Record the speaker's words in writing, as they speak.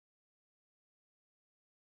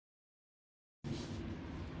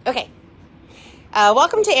Okay.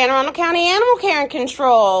 Welcome to Anne Arundel County Animal Care and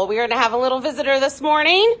Control. We're going to have a little visitor this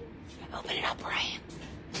morning. Open it up, Brian.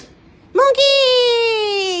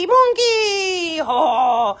 Monkey! Monkey!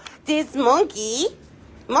 Oh, this monkey,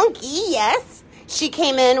 yes. She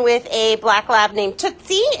came in with a black lab named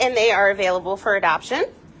Tootsie, and they are available for adoption.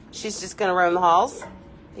 She's just going to roam the halls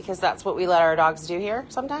because that's what we let our dogs do here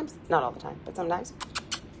sometimes. Not all the time, but sometimes.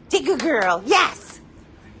 She's a good girl. Yes.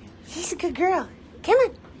 She's a good girl. Come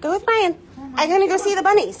on. Go with Brian. I'm going to go see the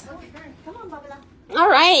bunnies. All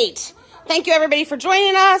right. Thank you, everybody, for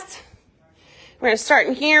joining us. We're going to start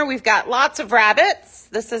in here. We've got lots of rabbits.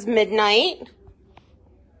 This is midnight.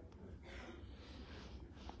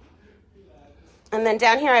 And then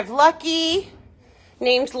down here I have Lucky,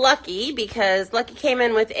 named Lucky because Lucky came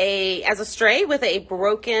in with as a stray with a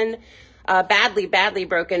broken, badly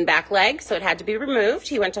broken back leg, so it had to be removed.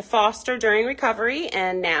 He went to foster during recovery,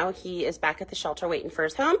 and now he is back at the shelter waiting for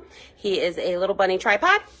his home. He is a little bunny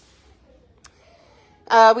tripod.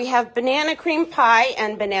 We have Banana Cream Pie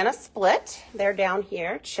and Banana Split. They're down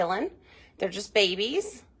here chilling. They're just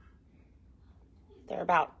babies. They're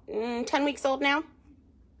about 10 weeks old now.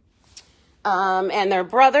 And their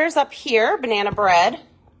brothers up here, Banana Bread.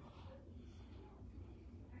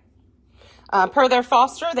 Per their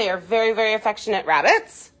foster, they are very, very affectionate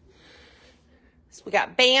rabbits. So we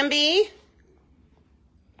got Bambi.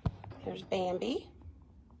 Here's Bambi.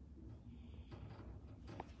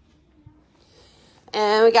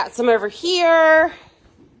 And we got some over here.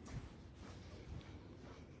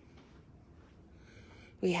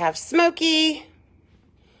 We have Smokey.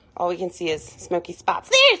 All we can see is Smokey spots.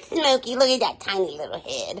 There's Smokey. Look at that tiny little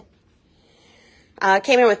head.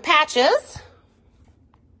 Came in with Patches.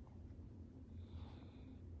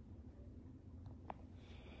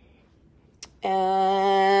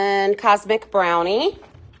 And Cosmic Brownie. It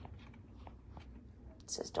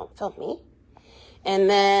says, don't film me. And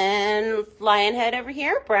then Lionhead over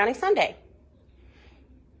here, Brownie Sunday.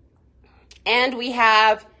 And we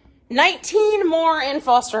have 19 more in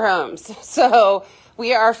foster homes. So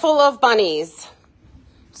we are full of bunnies.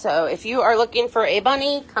 So if you are looking for a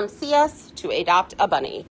bunny, come see us to adopt a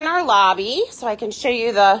bunny. In our lobby, so I can show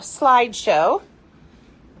you the slideshow.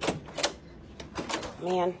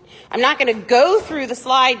 Man, I'm not going to go through the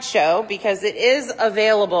slideshow because it is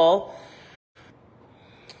available.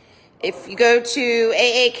 If you go to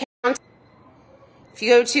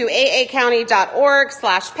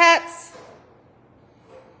aacounty.org/pets,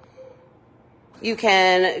 you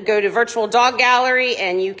can go to virtual dog gallery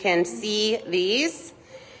and you can see these.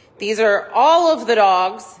 These are all of the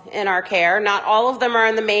dogs in our care. Not all of them are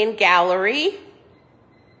in the main gallery.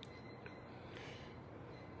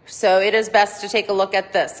 So it is best to take a look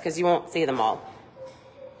at this because you won't see them all.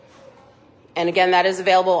 And again, that is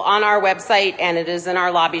available on our website, and it is in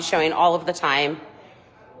our lobby showing all of the time.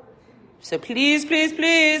 So please, please,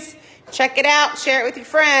 please check it out. Share it with your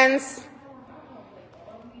friends.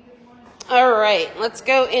 All right, let's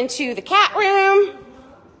go into the cat room.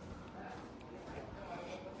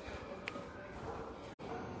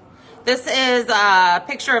 This is a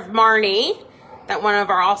picture of Marnie that one of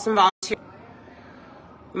our awesome volunteers.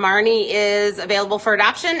 Marnie is available for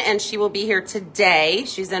adoption, and she will be here today.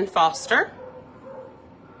 She's in foster.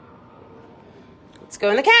 Let's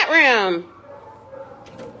go in the cat room.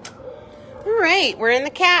 All right, we're in the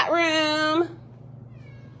cat room.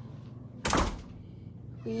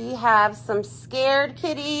 We have some scared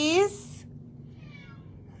kitties.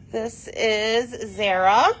 This is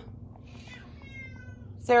Zara.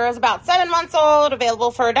 Zara's about 7 months old,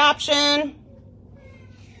 available for adoption.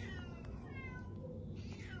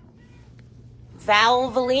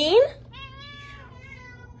 Valvoline.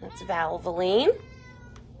 That's Valvoline.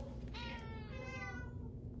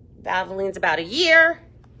 Valvoline's about a year.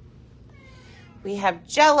 We have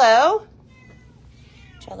Jello.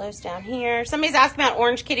 Jello's down here. Somebody's asking about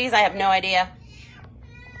orange kitties. I have no idea.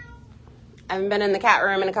 I haven't been in the cat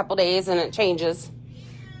room in a couple days and it changes.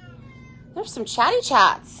 There's some chatty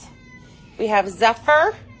chats. We have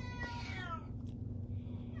Zephyr.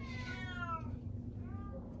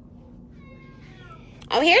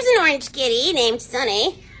 Oh, here's an orange kitty named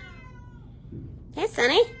Sunny. Hey,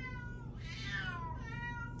 Sunny.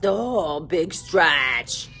 Oh, big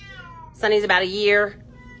stretch. Sunny's about a year.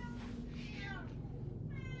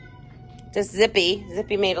 This Zippy.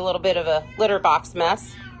 Zippy made a little bit of a litter box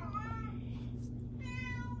mess.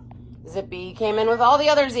 Zippy came in with all the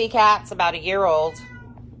other Z-cats, about a year old.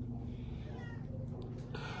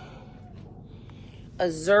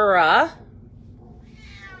 Azura.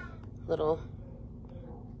 Little.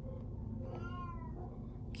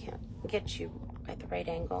 Can't get you at the right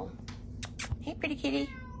angle. Hey, pretty kitty.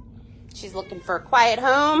 She's looking for a quiet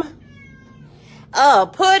home. Oh,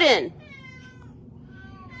 Puddin'.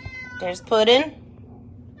 There's Puddin'.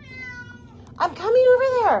 I'm coming over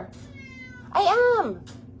there. I am.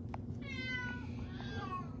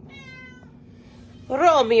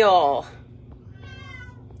 Romeo.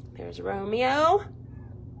 There's Romeo.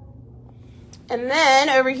 And then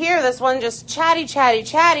over here, this one just chatty is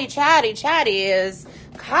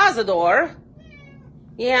Cazador.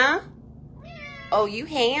 Yeah? Oh, you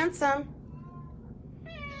handsome.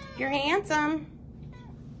 You're handsome.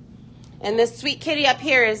 And this sweet kitty up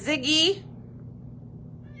here is Ziggy.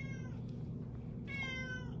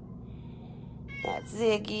 That's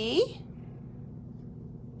Ziggy.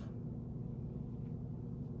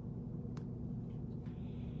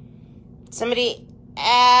 Somebody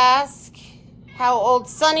asked how old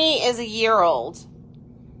Sunny is. A year old.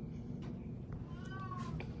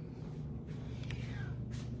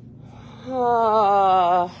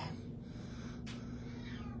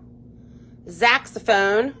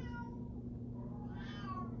 Saxophone.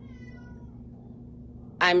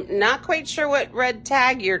 I'm not quite sure what red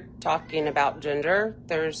tag you're talking about, Ginger.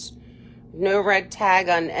 There's no red tag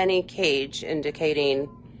on any cage indicating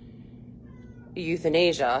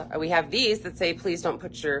euthanasia. We have these that say, please don't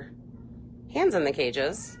put your hands in the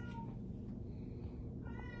cages.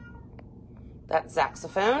 That's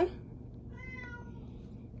Saxophone.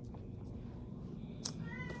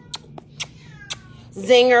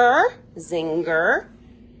 Zinger. Zinger.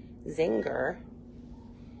 Zinger.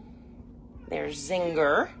 There's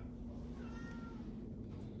Zinger.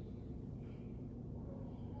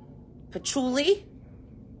 Patchouli.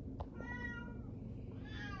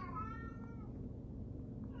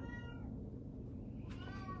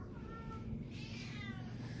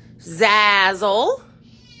 Zazzle.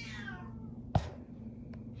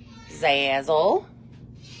 Zazzle.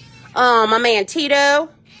 Oh, my man Tito.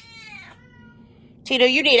 Tito,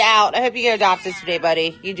 you need out. I hope you get adopted today,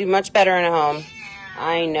 buddy. You do much better in a home.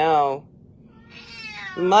 I know.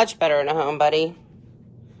 Much better in a home, buddy.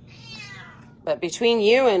 But between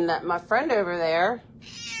you and my friend over there,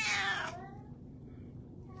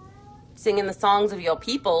 singing the songs of your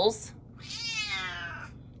peoples.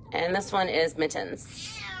 And this one is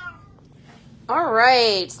Mittens. All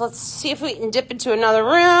right, let's see if we can dip into another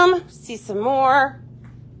room, see some more.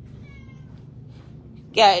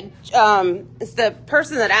 Yeah, it's the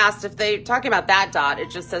person that asked if they're talking about that dot. It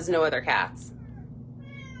just says no other cats.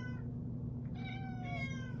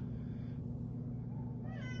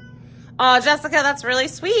 Oh, Jessica, that's really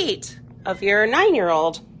sweet of your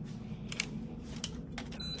 9-year-old.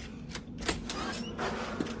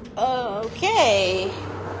 Okay.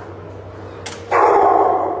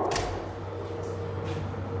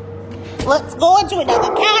 Let's go into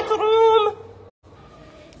another cat room.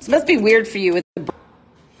 This must be weird for you with the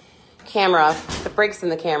camera, the breaks in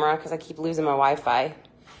the camera, because I keep losing my Wi-Fi.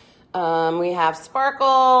 We have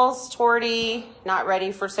Sparkles, Torty, not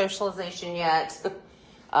ready for socialization yet.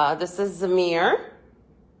 This is Zamir.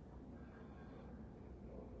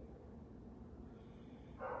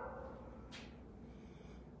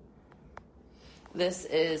 This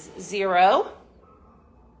is Zero.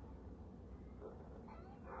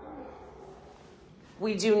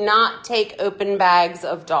 We do not take open bags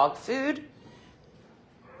of dog food.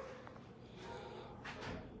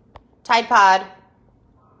 Tide Pod. It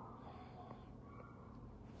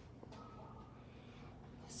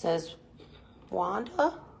says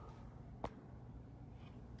Wanda.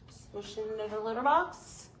 Smushing into her litter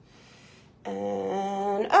box.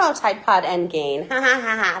 And, oh, Tide Pod and Gain. Ha ha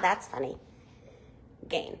ha ha, that's funny.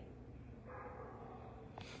 Gain.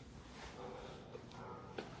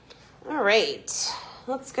 All right.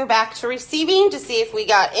 Let's go back to receiving to see if we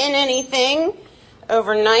got in anything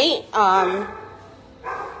overnight.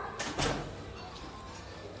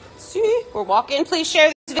 See, we're walking. Please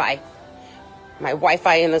share this video. My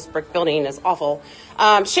Wi-Fi in this brick building is awful.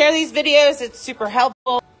 Share these videos. It's super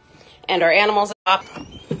helpful. And our animals are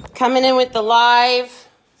coming in with the live.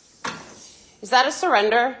 Is that a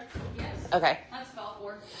surrender? Yes. Okay. That's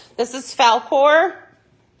Falcor. This is Falcor.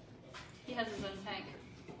 He has his own tank.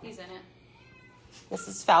 He's in it. This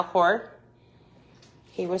is Falcor.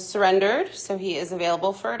 He was surrendered, so he is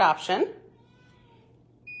available for adoption.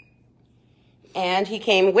 And he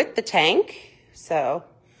came with the tank, so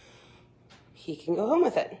he can go home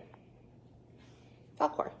with it.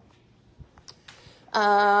 Falcor.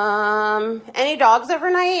 Any dogs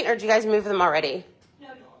overnight, or did you guys move them already? No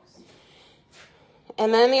dogs.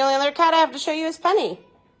 And then the only other cat I have to show you is Penny.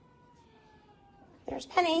 There's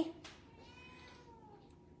Penny.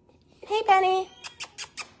 Hey, Penny.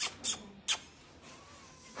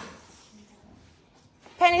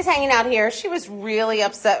 Penny. Penny's hanging out here. She was really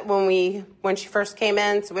upset when she first came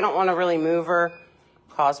in, so we don't want to really move her,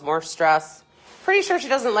 cause more stress. Pretty sure she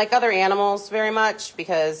doesn't like other animals very much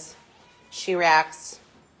because she reacts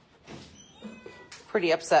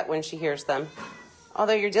pretty upset when she hears them.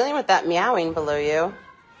 Although you're dealing with that meowing below you.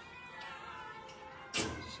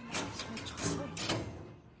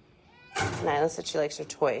 Nyla said she likes her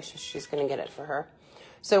toy, so she's going to get it for her.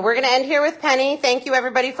 So we're going to end here with Penny. Thank you,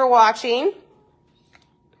 everybody, for watching.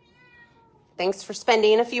 Thanks for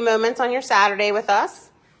spending a few moments on your Saturday with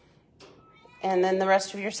us. And then the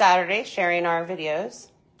rest of your Saturday sharing our videos.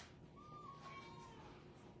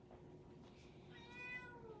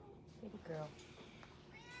 Baby girl.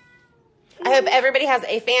 I hope everybody has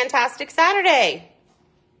a fantastic Saturday.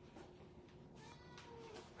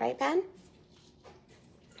 Right, Ben? And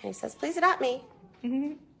he says, please adopt me.